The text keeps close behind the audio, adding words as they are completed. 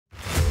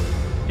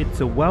It's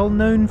a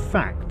well-known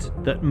fact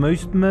that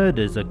most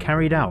murders are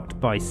carried out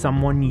by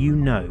someone you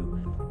know,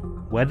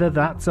 whether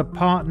that's a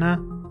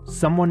partner,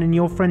 someone in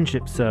your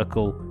friendship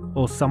circle,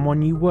 or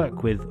someone you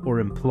work with or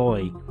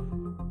employ.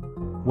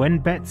 When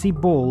Betsy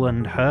Ball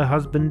and her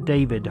husband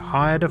David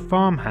hired a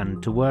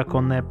farmhand to work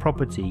on their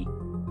property,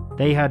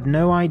 they had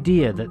no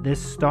idea that this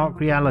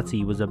stark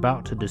reality was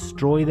about to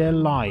destroy their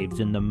lives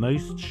in the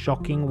most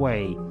shocking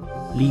way,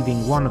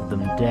 leaving one of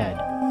them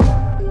dead.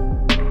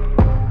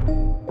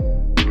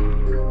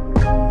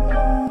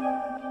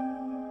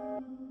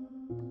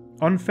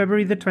 On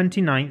February the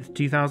 29th,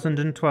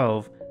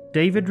 2012,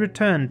 David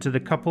returned to the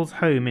couple's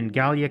home in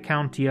Gallia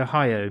County,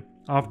 Ohio,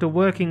 after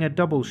working a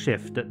double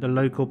shift at the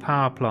local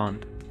power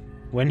plant.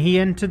 When he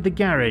entered the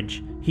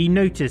garage, he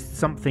noticed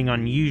something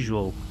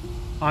unusual.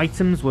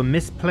 Items were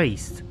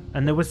misplaced,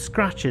 and there were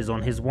scratches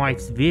on his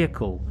wife's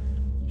vehicle.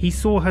 He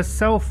saw her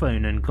cell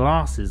phone and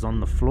glasses on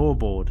the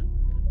floorboard.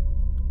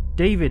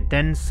 David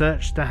then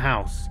searched the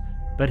house,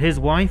 but his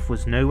wife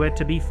was nowhere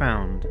to be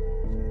found.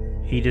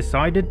 He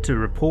decided to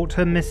report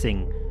her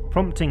missing,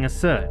 prompting a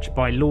search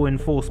by law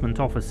enforcement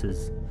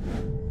officers.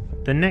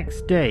 The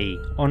next day,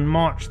 on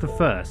March the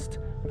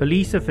 1st,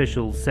 police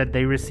officials said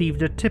they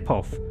received a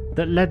tip-off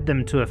that led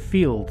them to a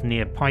field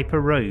near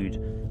Piper Road,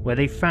 where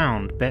they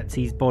found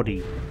Betsy's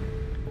body.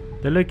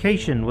 The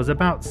location was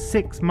about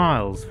 6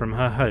 miles from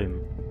her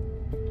home.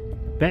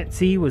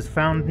 Betsy was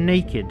found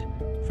naked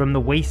from the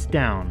waist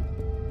down.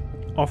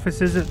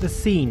 Officers at the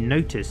scene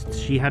noticed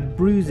she had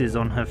bruises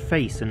on her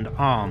face and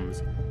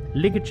arms,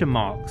 ligature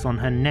marks on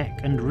her neck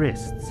and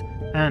wrists,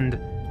 and,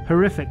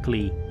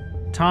 horrifically,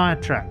 tire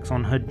tracks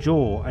on her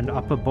jaw and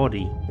upper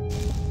body.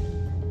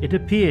 It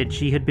appeared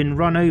she had been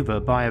run over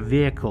by a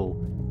vehicle,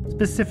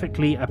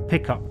 specifically a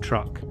pickup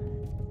truck.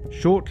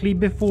 Shortly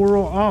before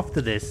or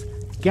after this,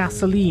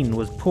 gasoline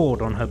was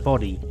poured on her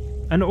body.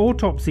 An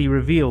autopsy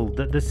revealed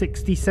that the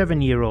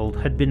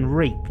 67-year-old had been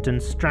raped and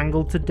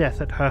strangled to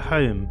death at her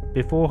home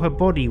before her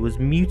body was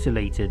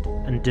mutilated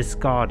and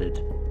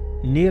discarded.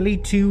 Nearly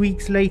 2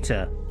 weeks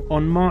later,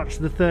 on March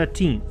the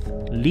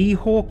 13th, Lee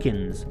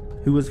Hawkins,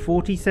 who was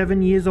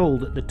 47 years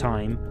old at the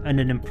time and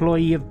an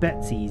employee of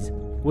Betsy's,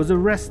 was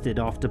arrested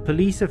after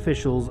police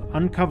officials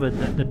uncovered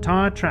that the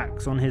tire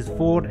tracks on his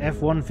Ford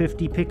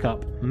F-150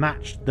 pickup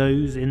matched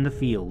those in the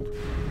field.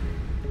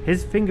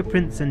 His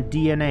fingerprints and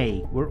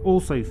DNA were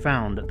also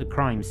found at the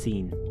crime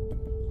scene.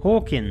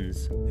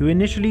 Hawkins, who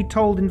initially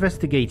told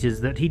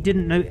investigators that he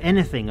didn't know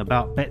anything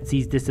about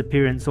Betsy's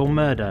disappearance or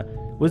murder,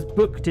 was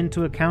booked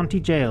into a county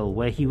jail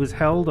where he was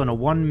held on a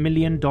 $1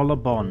 million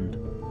bond.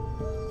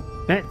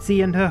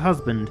 Betsy and her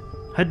husband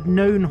had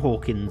known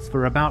Hawkins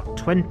for about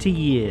 20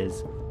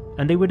 years,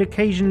 and they would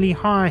occasionally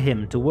hire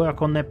him to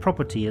work on their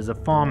property as a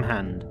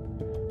farmhand.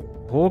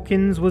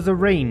 Hawkins was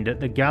arraigned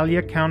at the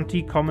Gallia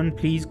County Common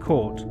Pleas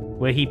Court,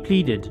 where he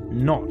pleaded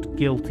not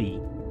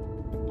guilty.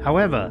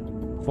 However,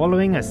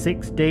 following a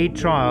 6-day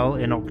trial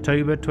in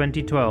October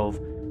 2012,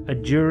 a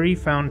jury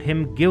found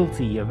him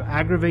guilty of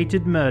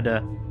aggravated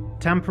murder,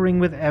 tampering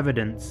with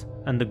evidence,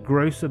 and the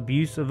gross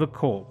abuse of a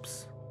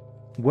corpse.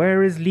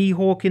 Where is Lee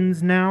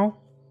Hawkins now?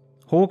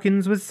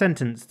 Hawkins was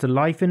sentenced to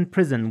life in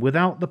prison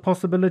without the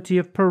possibility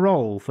of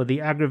parole for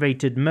the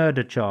aggravated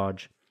murder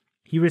charge.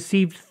 He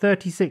received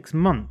 36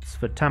 months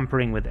for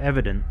tampering with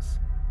evidence.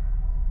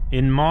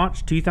 In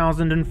March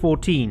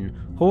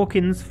 2014,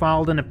 Hawkins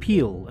filed an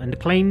appeal and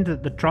claimed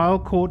that the trial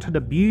court had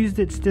abused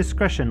its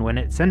discretion when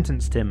it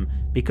sentenced him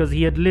because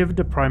he had lived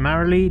a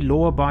primarily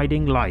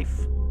law-abiding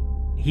life.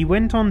 He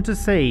went on to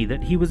say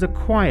that he was a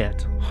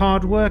quiet,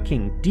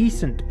 hard-working,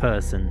 decent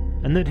person,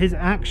 and that his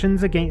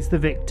actions against the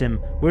victim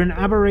were an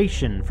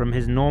aberration from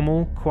his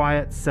normal,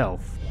 quiet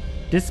self.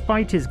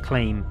 Despite his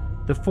claim,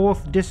 the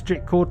 4th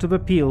District Court of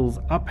Appeals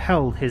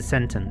upheld his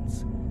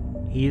sentence.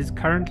 He is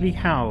currently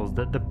housed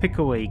at the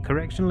Pickaway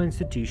Correctional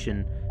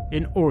Institution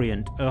in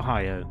Orient,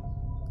 Ohio.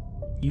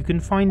 You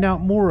can find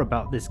out more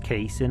about this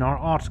case in our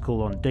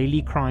article on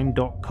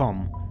dailycrime.com,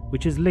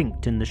 which is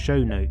linked in the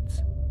show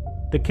notes.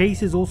 The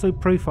case is also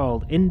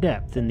profiled in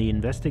depth in the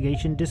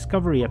Investigation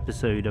Discovery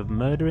episode of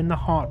Murder in the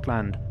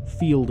Heartland,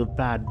 Field of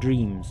Bad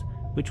Dreams,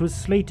 which was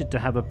slated to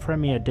have a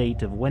premiere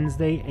date of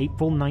Wednesday,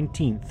 April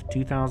 19th,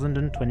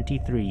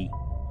 2023.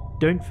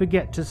 Don't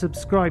forget to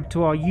subscribe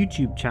to our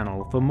YouTube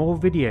channel for more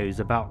videos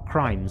about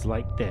crimes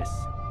like this.